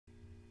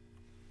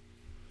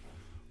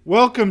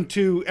Welcome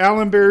to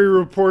Allan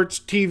Reports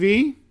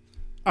TV.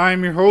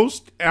 I'm your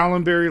host,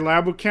 Allan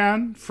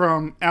Labucan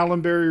from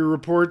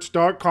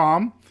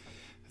allanreports.com.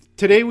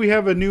 Today we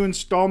have a new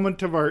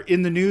installment of our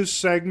In the News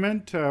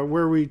segment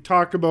where we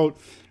talk about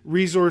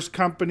resource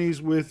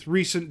companies with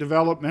recent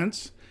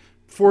developments.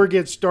 Before we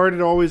get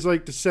started, I always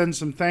like to send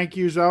some thank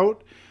yous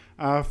out.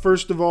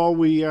 First of all,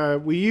 we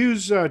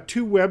use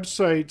two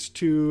websites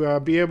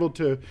to be able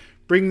to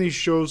bring these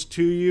shows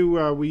to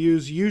you. We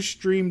use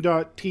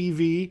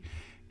ustream.tv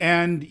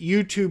and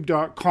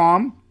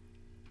youtube.com.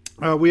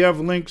 We have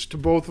links to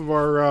both of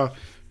our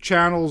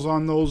channels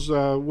on those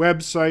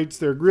websites.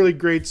 They're really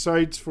great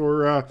sites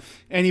for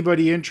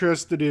anybody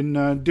interested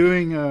in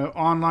doing an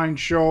online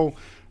show.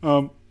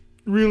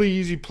 Really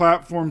easy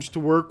platforms to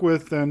work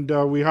with, and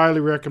we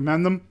highly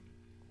recommend them.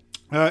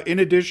 In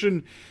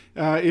addition,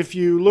 if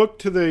you look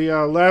to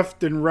the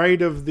left and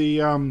right of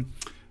the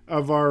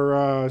of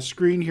our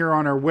screen here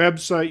on our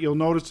website, you'll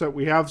notice that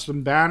we have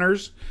some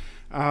banners.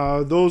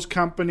 Those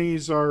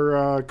companies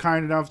are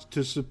kind enough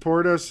to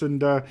support us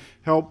and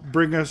help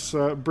bring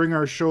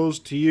our shows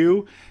to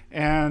you.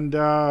 And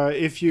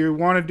if you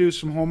want to do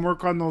some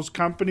homework on those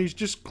companies,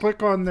 just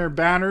click on their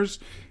banners,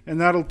 and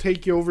that'll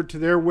take you over to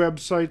their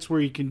websites where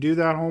you can do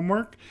that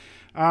homework.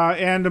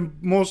 And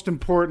most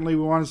importantly,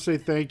 we want to say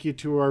thank you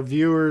to our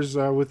viewers.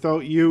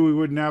 Without you, we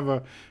wouldn't have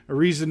a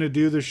reason to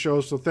do the show.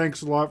 So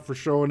thanks a lot for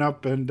showing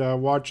up and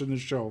watching the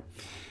show.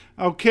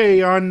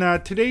 Okay, on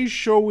today's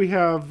show, we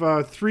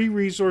have three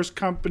resource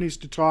companies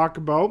to talk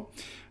about,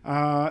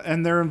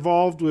 and they're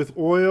involved with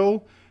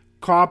oil,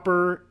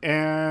 copper,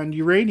 and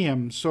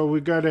uranium. So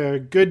we've got a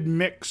good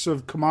mix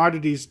of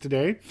commodities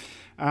today,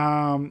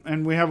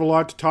 and we have a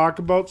lot to talk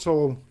about, so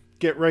we'll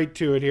get right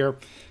to it here.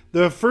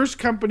 The first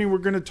company we're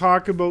going to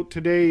talk about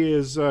today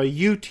is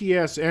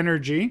UTS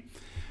Energy.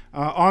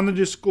 On the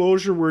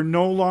disclosure, we're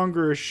no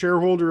longer a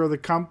shareholder of the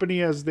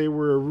company as they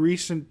were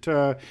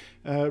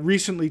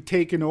recently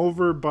taken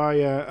over by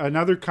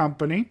another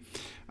company.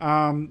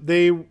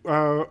 They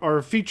are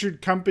a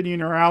featured company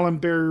in our Allan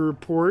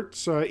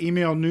Reports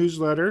email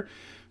newsletter.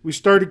 We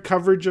started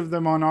coverage of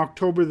them on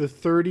October the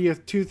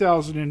 30th,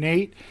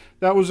 2008.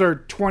 That was our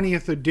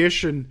 20th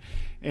edition.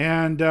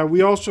 And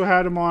we also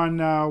had them on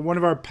one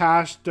of our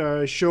past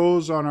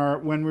shows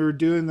when we were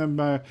doing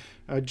them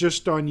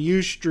just on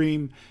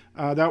Ustream.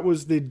 That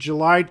was the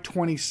July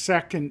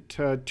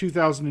 22nd,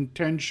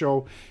 2010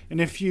 show. And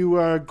if you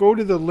go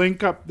to the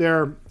link up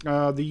there,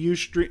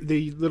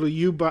 the little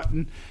U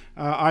button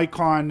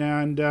icon,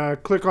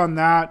 and click on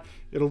that,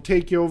 it'll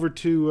take you over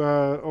to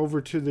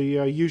the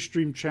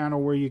Ustream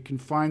channel where you can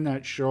find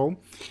that show.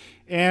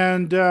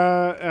 And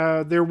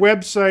their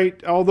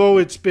website, although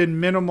it's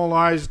been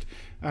minimalized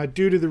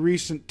due to the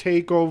recent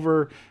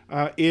takeover,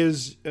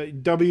 is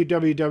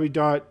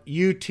www.uts.ca.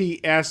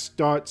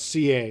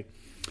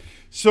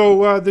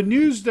 So the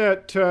news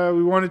that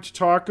we wanted to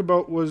talk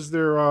about was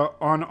there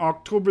on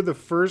October the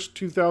 1st,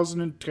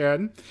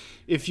 2010.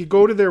 If you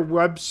go to their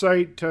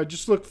website,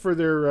 just look for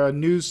their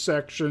news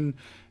section,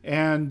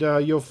 and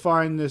you'll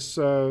find this,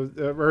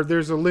 or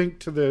there's a link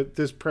to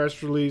this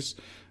press release.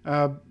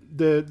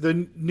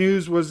 The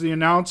news was the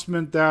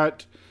announcement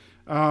that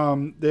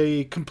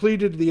they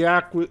completed the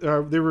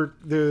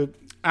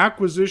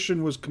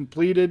acquisition was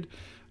completed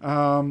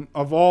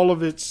of all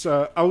of its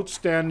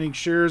outstanding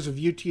shares of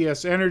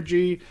UTS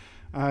Energy.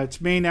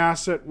 Its main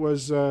asset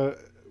was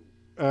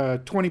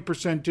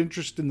 20%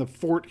 interest in the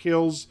Fort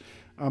Hills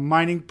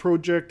mining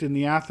project in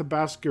the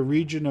Athabasca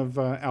region of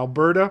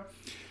Alberta.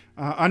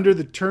 Under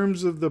the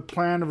terms of the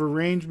plan of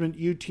arrangement,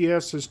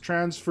 UTS has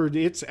transferred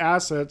its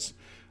assets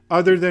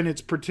other than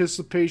its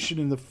participation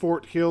in the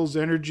Fort Hills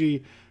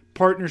Energy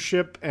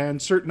Partnership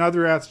and certain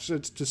other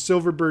assets to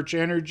Silver Birch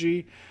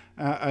Energy,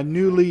 a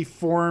newly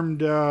formed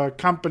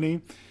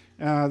company,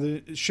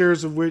 the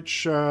shares of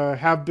which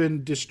have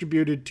been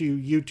distributed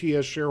to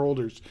UTS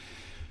shareholders.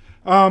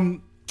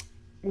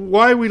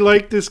 Why we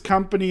like this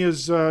company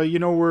is,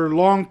 we're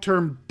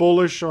long-term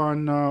bullish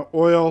on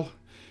oil,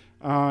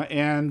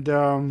 and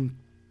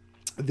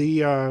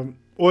the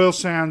oil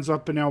sands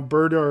up in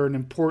Alberta are an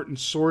important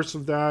source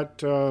of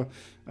that,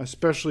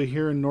 especially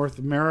here in North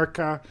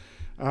America.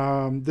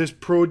 This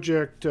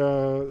project,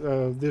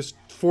 this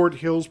Fort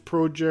Hills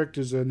project,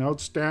 is an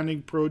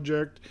outstanding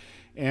project,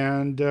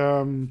 and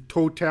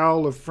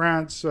Total of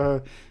France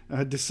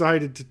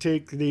decided to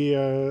take the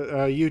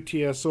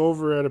UTS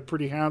over at a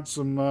pretty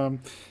handsome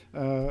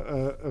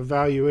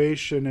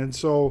evaluation, and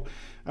so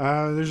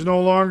there's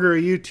no longer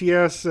a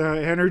UTS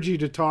Energy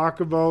to talk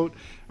about.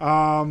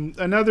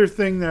 Another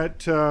thing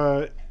that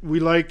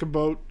we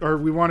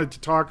wanted to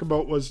talk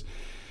about was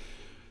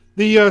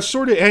the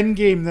sort of end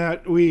game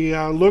that we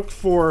look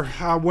for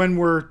when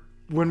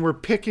we're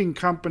picking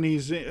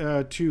companies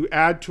to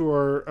add to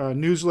our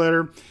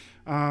newsletter.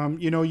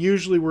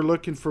 Usually we're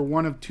looking for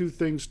one of two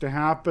things to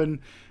happen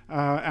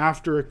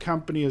after a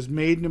company has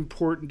made an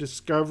important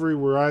discovery.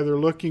 We're either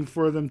looking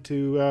for them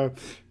to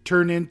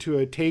turn into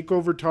a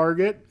takeover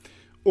target,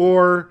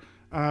 or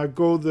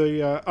go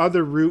the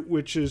other route,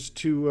 which is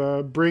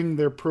to bring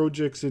their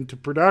projects into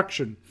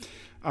production.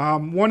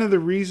 One of the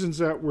reasons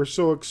that we're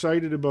so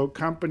excited about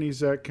companies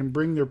that can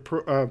bring their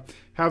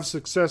have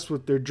success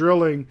with their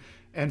drilling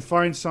and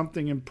find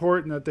something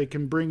important that they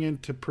can bring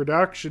into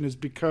production is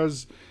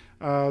because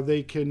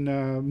they can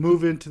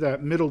move into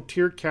that middle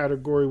tier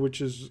category,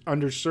 which is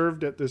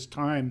underserved at this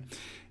time.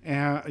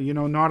 You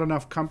know, not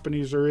enough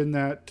companies are in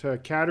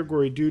that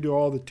category due to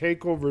all the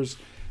takeovers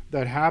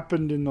that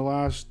happened in the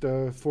last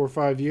 4 or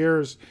 5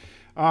 years.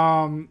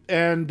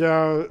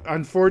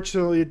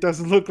 Unfortunately, it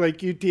doesn't look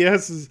like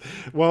UTS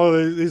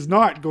is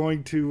not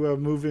going to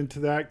move into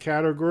that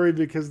category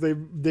because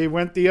they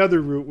went the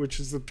other route,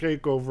 which is the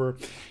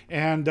takeover.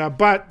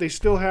 But they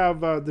still have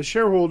the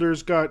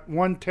shareholders got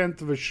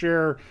 1/10 of a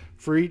share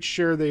for each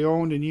share they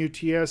owned in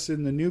UTS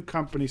in the new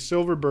company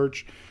Silver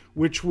Birch,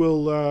 which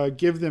will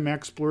give them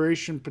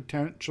exploration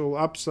potential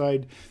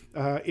upside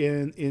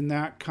in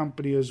that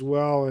company as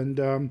well.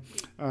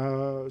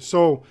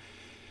 So,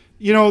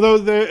 you know, though,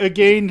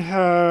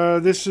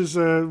 this is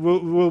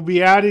we'll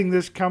be adding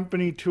this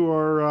company to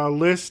our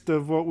list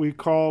of what we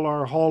call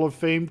our Hall of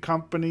Fame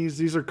companies.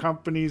 These are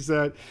companies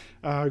that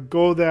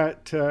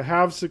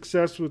have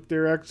success with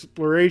their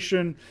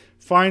exploration,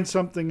 find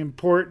something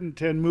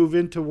important, and move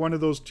into one of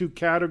those two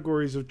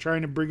categories of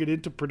trying to bring it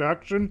into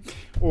production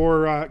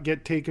or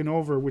get taken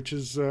over, which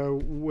is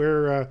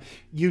where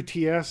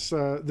UTS,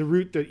 the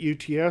route that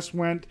UTS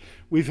went.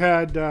 We've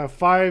had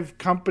 5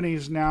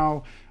 companies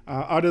now.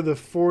 Out of the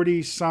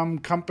 40-some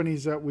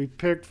companies that we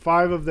picked,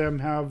 5 of them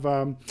have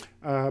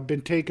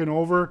been taken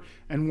over,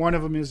 and 1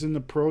 of them is in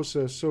the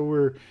process.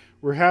 So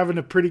we're having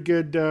a pretty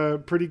good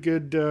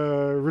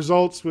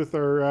results with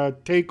our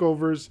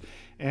takeovers,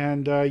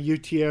 and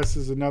UTS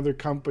is another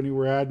company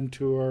we're adding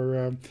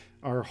to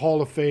our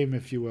Hall of Fame,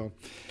 if you will.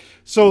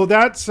 So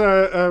that's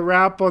a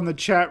wrap on the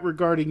chat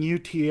regarding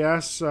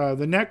UTS.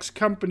 The next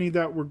company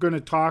that we're going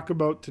to talk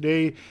about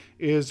today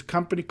is a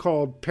company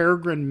called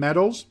Peregrine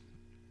Metals.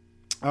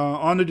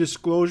 On the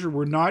disclosure,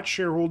 we're not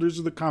shareholders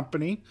of the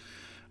company.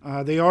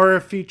 They are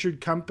a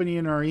featured company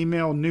in our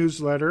email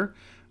newsletter.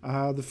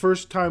 The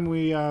first time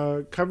we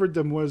covered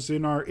them was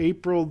in our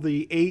April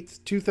the 8th,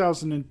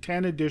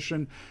 2010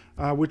 edition,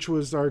 which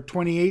was our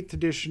 28th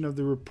edition of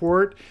the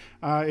report.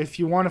 If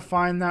you want to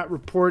find that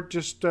report,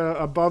 just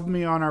above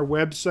me on our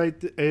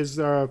website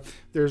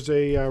there's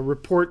a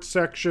report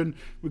section.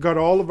 We've got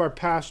all of our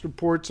past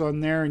reports on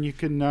there, and you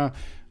can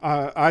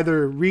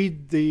either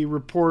read the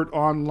report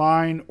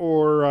online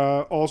or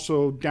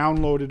also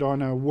download it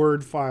on a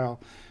Word file.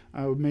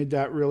 We made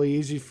that really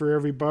easy for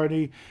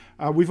everybody.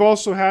 We've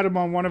also had them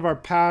on one of our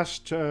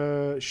past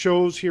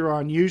shows here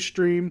on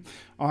Ustream,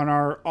 on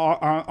our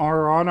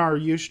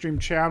Ustream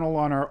channel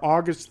on our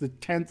August the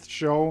 10th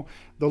show.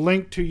 The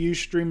link to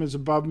Ustream is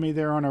above me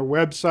there on our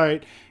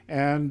website,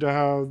 and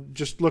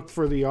just look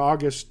for the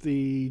August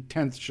the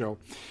 10th show.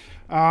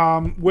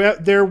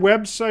 Their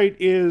website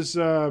is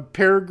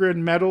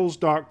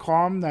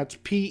peregrinemetals.com. That's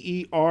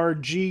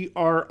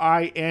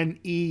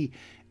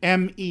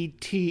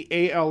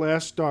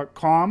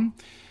PERGRINEMETALS.com.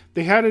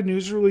 They had a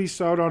news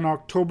release out on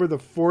October the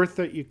 4th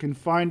that you can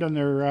find on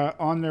their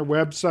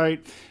website.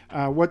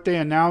 What they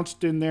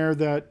announced in there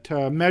that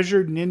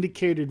measured and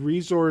indicated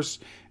resource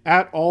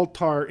at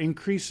Altar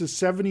increases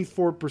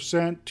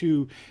 74%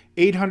 to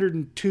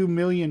 802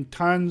 million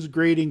tons,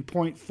 grading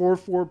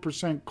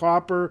 0.44%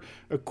 copper,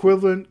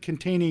 equivalent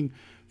containing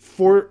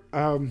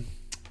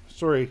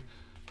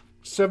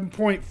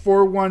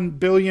 7.41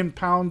 billion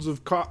pounds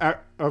of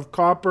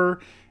copper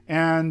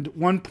and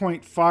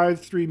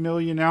 1.53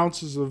 million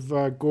ounces of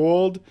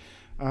gold.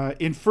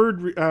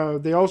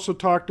 They also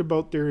talked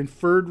about their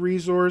inferred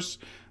resource,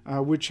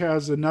 which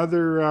has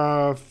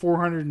another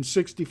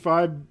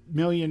 465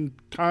 million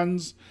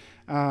tons,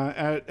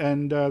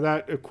 and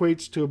that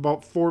equates to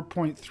about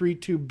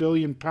 4.32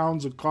 billion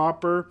pounds of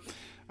copper,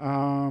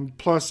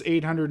 plus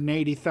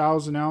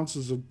 880,000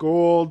 ounces of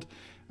gold.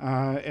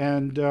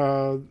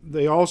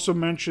 They also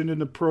mentioned in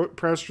the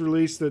press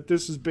release that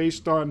this is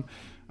based on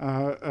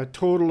a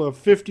total of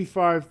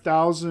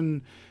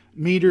 55,000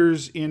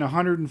 meters in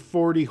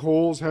 140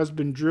 holes has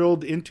been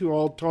drilled into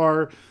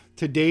Altar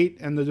to date,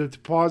 and the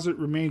deposit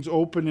remains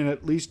open in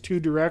at least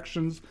 2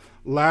 directions,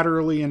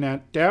 laterally and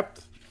at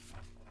depth.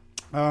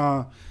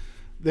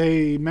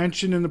 They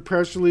mentioned in the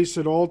press release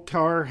that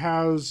Altar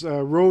has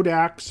road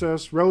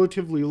access,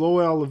 relatively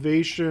low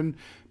elevation,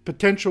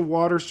 potential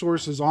water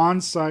sources on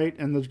site,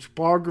 and the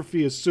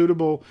topography is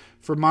suitable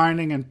for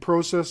mining and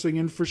processing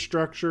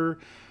infrastructure.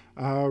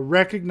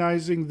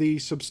 Recognizing the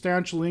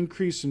substantial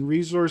increase in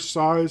resource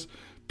size,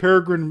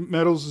 Peregrine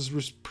Metals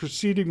is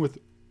proceeding with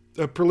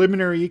a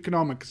preliminary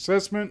economic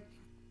assessment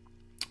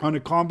on a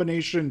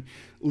combination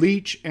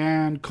leach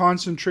and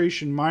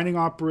concentration mining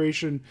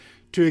operation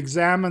to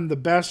examine the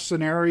best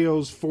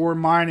scenarios for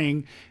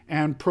mining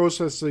and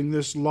processing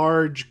this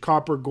large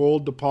copper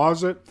gold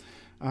deposit.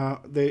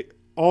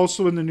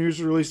 Also in the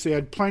news release, they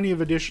had plenty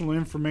of additional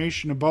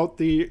information about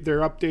their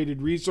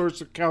updated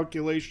resource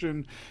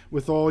calculation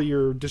with all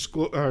your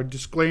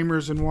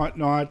disclaimers and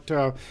whatnot.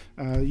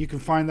 You can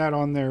find that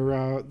on their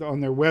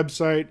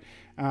website.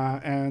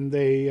 And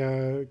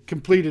they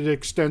completed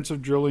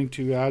extensive drilling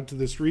to add to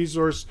this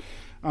resource.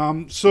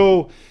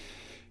 Peregrine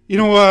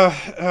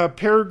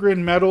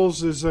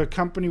Metals is a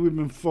company we've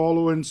been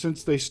following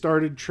since they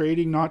started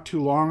trading not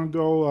too long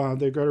ago.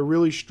 They've got a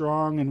really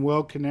strong and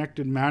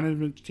well-connected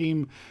management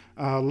team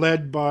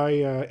led by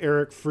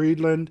Eric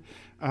Friedland.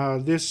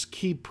 This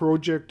key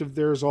project of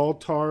theirs,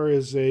 Altar,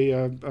 is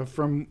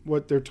from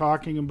what they're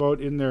talking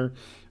about in their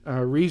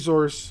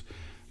resource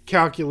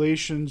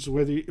calculations,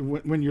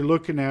 when you're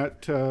looking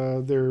at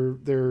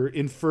their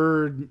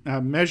inferred,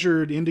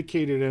 measured,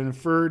 indicated, and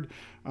inferred,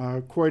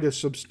 quite a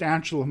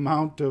substantial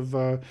amount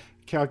of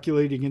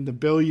calculating in the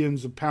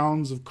billions of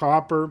pounds of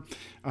copper.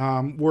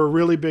 We're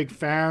really big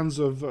fans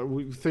of,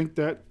 we think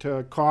that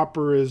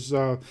copper is,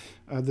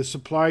 the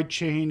supply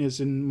chain is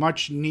in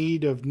much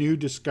need of new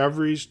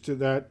discoveries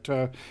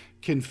that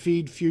can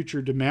feed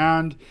future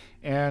demand.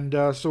 And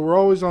so we're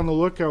always on the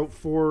lookout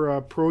for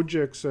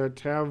projects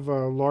that have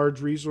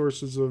large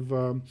resources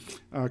of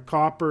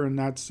copper, and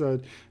that's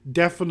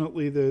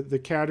definitely the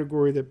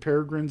category that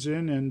Peregrine's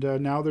in.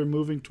 And now they're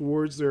moving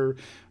towards their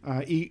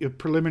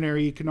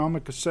preliminary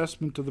economic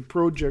assessment of the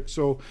project.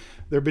 So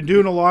they've been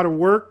doing a lot of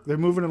work. They're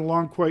moving it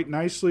along quite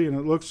nicely, and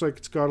it looks like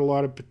it's got a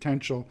lot of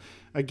potential.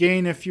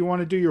 Again, if you want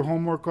to do your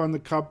homework on the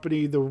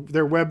company,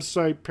 their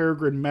website,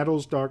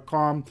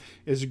 peregrinemetals.com,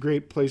 is a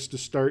great place to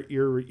start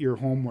your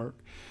homework.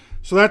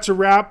 So that's a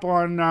wrap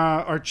on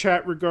our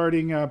chat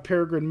regarding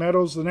Peregrine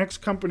Metals. The next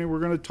company we're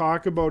going to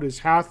talk about is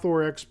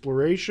Hathor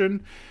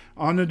Exploration.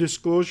 On the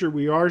disclosure,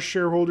 we are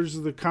shareholders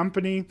of the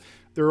company.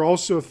 They're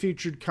also a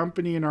featured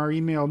company in our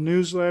email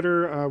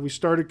newsletter. We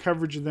started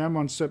coverage of them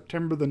on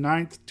September the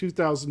 9th,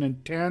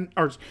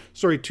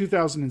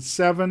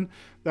 2007.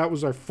 That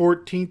was our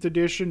 14th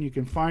edition. You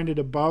can find it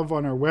above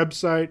on our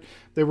website.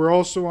 They were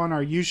also on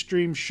our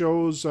Ustream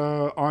shows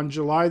on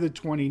July the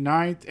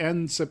 29th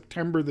and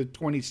September the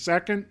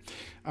 22nd.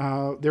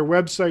 Their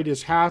website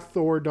is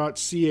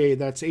hathor.ca.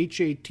 That's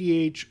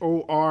hathor.ca.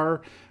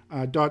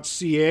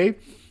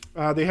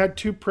 They had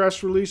two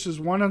press releases,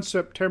 one on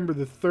September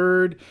the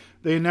 3rd.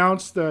 They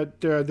announced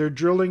that their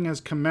drilling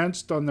has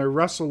commenced on their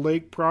Russell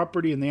Lake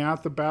property in the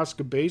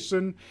Athabasca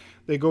Basin.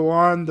 They go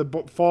on,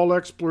 the fall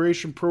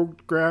exploration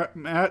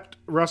program at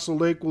Russell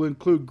Lake will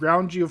include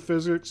ground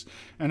geophysics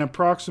and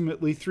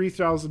approximately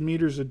 3,000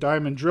 meters of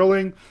diamond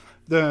drilling.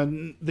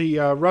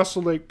 The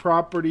Russell Lake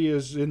property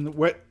is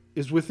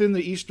within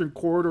the eastern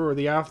corridor of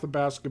the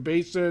Athabasca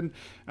Basin.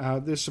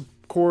 This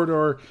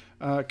corridor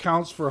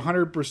accounts for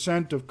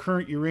 100% of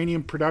current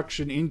uranium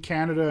production in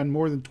Canada and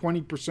more than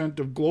 20%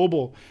 of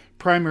global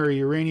primary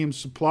uranium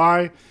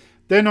supply.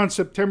 Then on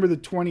September the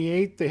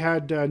 28th, they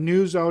had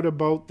news out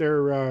about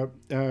their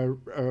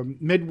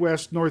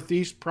Midwest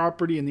Northeast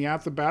property in the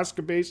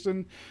Athabasca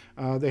Basin.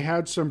 They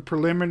had some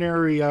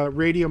preliminary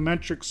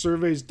radiometric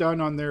surveys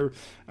done on their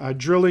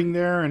drilling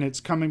there, and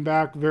it's coming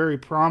back very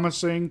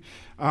promising.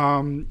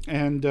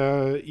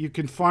 You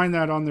can find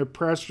that on their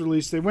press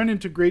release. They went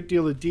into a great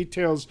deal of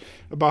details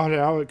about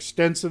how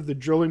extensive the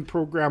drilling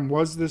program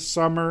was this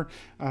summer.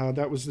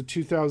 That was the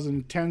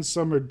 2010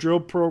 summer drill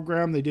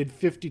program. They did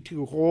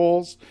 52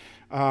 holes.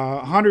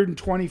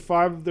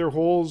 125 of their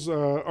holes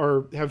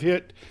have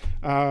hit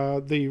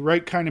the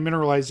right kind of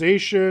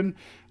mineralization,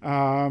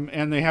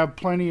 and they have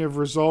plenty of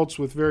results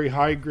with very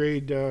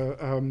high-grade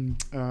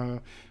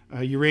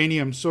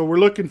uranium. So we're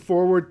looking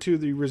forward to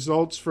the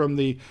results from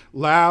the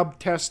lab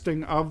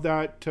testing of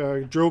that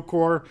drill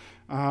core,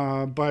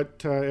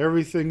 but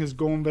everything is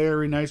going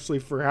very nicely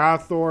for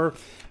Hathor.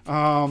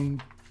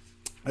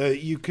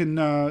 You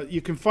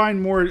can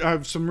find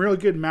more some really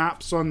good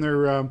maps on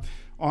their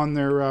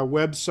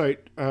website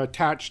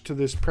attached to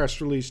this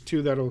press release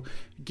too. That'll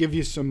give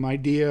you some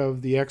idea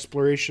of the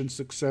exploration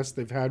success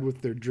they've had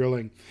with their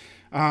drilling.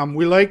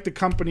 We like the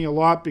company a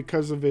lot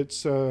because of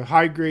its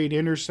high-grade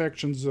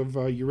intersections of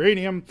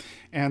uranium,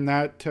 and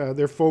that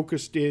they're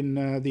focused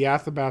in the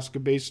Athabasca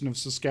Basin of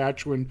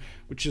Saskatchewan,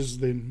 which is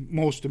the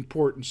most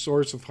important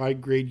source of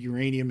high-grade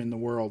uranium in the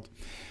world.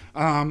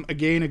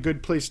 Again, a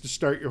good place to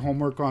start your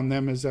homework on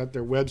them is at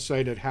their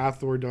website at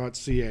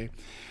hathor.ca.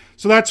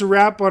 So that's a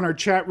wrap on our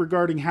chat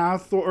regarding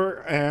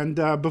Hathor. And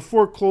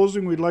before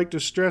closing, we'd like to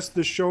stress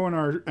this show and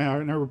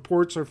our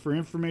reports are for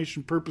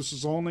information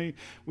purposes only.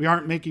 We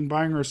aren't making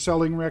buying or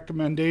selling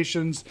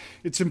recommendations.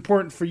 It's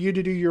important for you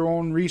to do your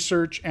own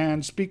research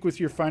and speak with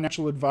your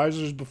financial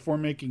advisors before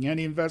making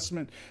any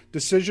investment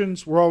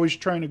decisions. We're always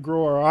trying to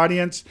grow our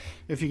audience.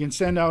 If you can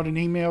send out an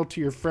email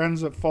to your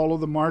friends that follow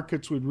the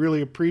markets, we'd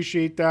really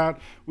appreciate that.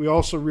 We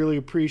also really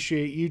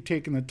appreciate you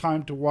taking the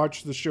time to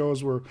watch the show,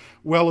 as we're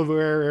well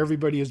aware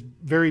everybody is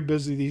very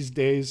busy these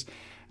days.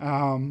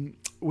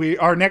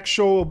 Our next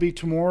show will be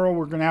tomorrow.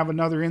 We're going to have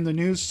another In the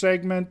News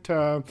segment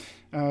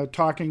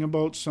talking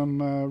about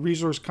some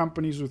resource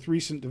companies with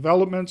recent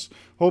developments.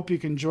 Hope you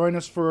can join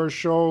us for our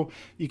show.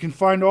 You can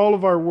find all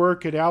of our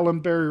work at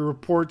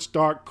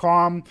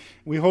allanberryreports.com.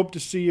 We hope to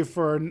see you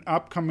for our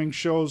upcoming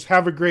shows.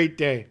 Have a great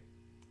day.